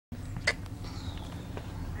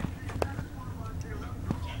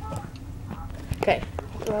Okay.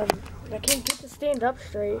 I can't get to stand up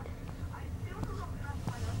straight.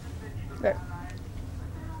 There.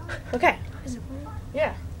 Okay.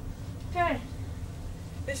 Yeah. Okay.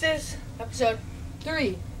 This is episode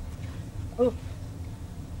 3. Oh,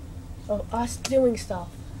 us doing stuff.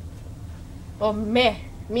 Well,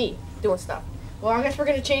 me doing stuff. Well, I guess we're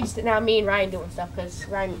gonna change it now. Me and Ryan doing stuff because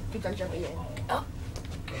Ryan keeps on jumping in. Oh.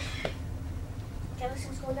 Okay, let's see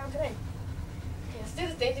what's going down today. Okay, let's do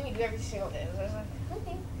the thing that we do every single day.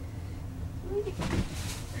 Okay.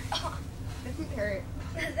 Oh, that didn't hurt.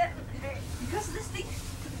 That hurt. Because this thing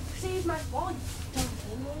saves my fall.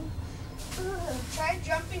 Try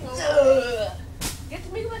jumping over. You have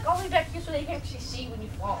to make it like all the way back here so they can actually see when you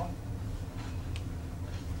fall.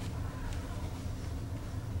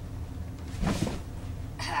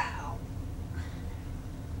 Ow.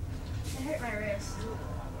 It hurt my wrist.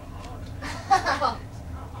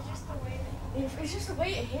 It's just the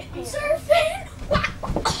way it hit me. I'm surfing.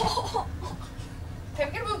 Okay,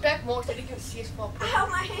 we're gonna move back more so they can see us fall. Ow,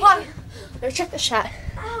 my hand. Hold on. Let's check the shot.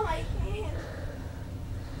 Ow, my hand.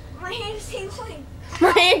 My hand is tingling.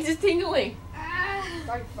 My hand's just tingling. Ah.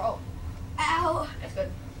 Sorry, fall. Ow. That's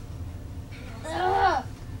good.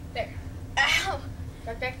 There. Ow.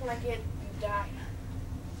 Start acting like you died.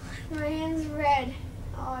 My hand's red.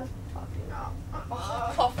 Oh, it's puffing up.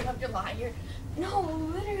 Oh, coughing up your liar. No,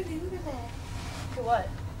 literally, look at that. For what?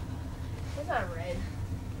 It's not red.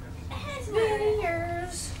 It's Many red.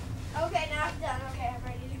 years. Okay, now I'm done. Okay, I'm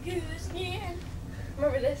ready to goose again.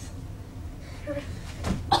 Remember this?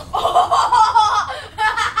 Oh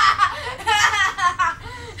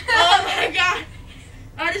my god!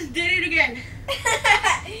 I just did it again.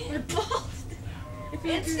 My balls.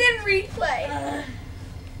 Instant replay.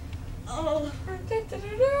 Oh.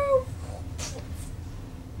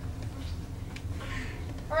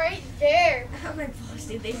 Right there. Oh, my balls,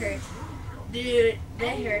 dude, they hurt. Dude,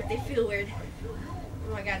 they hurt. They feel weird.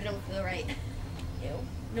 Oh my god, they don't feel right. Ew.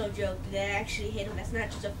 No joke. Did that actually hit him? That's not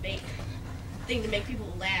just a fake thing to make people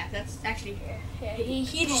laugh. That's actually. Yeah,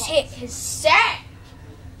 he just hit his sack.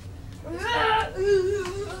 Did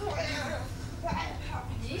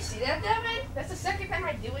you see that, Devin? That's the second time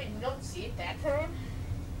I do it and you don't see it that time.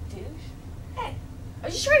 Douche. Hey, I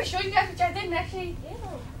was just trying to show you guys which I didn't actually. Ew.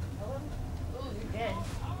 Ooh, you're dead.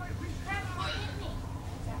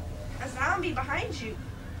 A zombie behind you.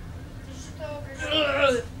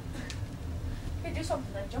 Hey, do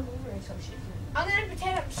something like jump over or some shit. I'm gonna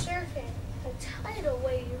pretend I'm surfing a tidal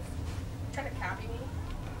wave. Trying to copy me?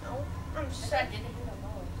 No, I'm I surfing. didn't even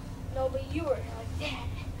know. No, but you were like that.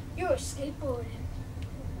 You were skateboarding.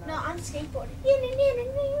 No, I'm skateboarding.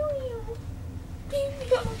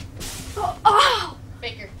 Oh,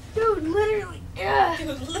 Faker. dude, literally. Yeah.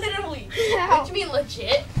 Dude, literally. Ow. What do you mean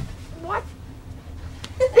legit? What?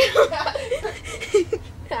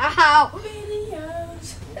 Ow.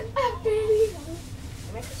 Videos. Videos.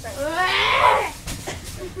 Make a sound.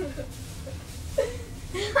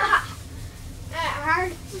 That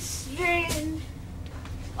hurts to stand.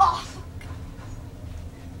 Oh,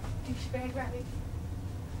 Douchebag rabbit.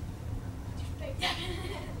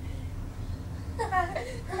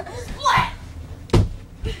 Splat!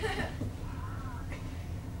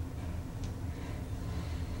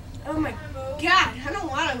 Oh my god, I don't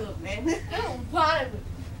want to move, man. I don't want to move.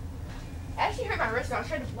 I actually hurt my wrist when I was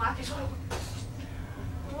trying to block it. So I'm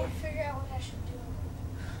gonna figure out what I should do.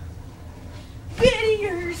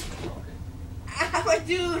 Videos. Ow,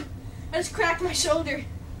 dude. I just cracked my shoulder.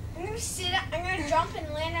 I'm gonna sit up, I'm gonna jump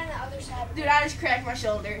and land on the other side. Dude, I just cracked my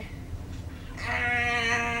shoulder.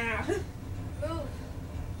 Ah. Move.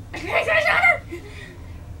 I cracked my shoulder.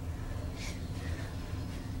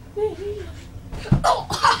 Oh!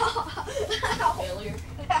 Failure.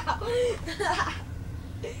 Ow.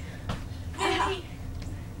 I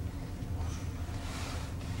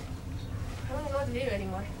don't know what to do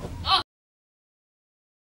anymore. Oh.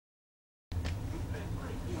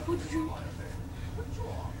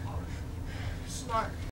 Smart.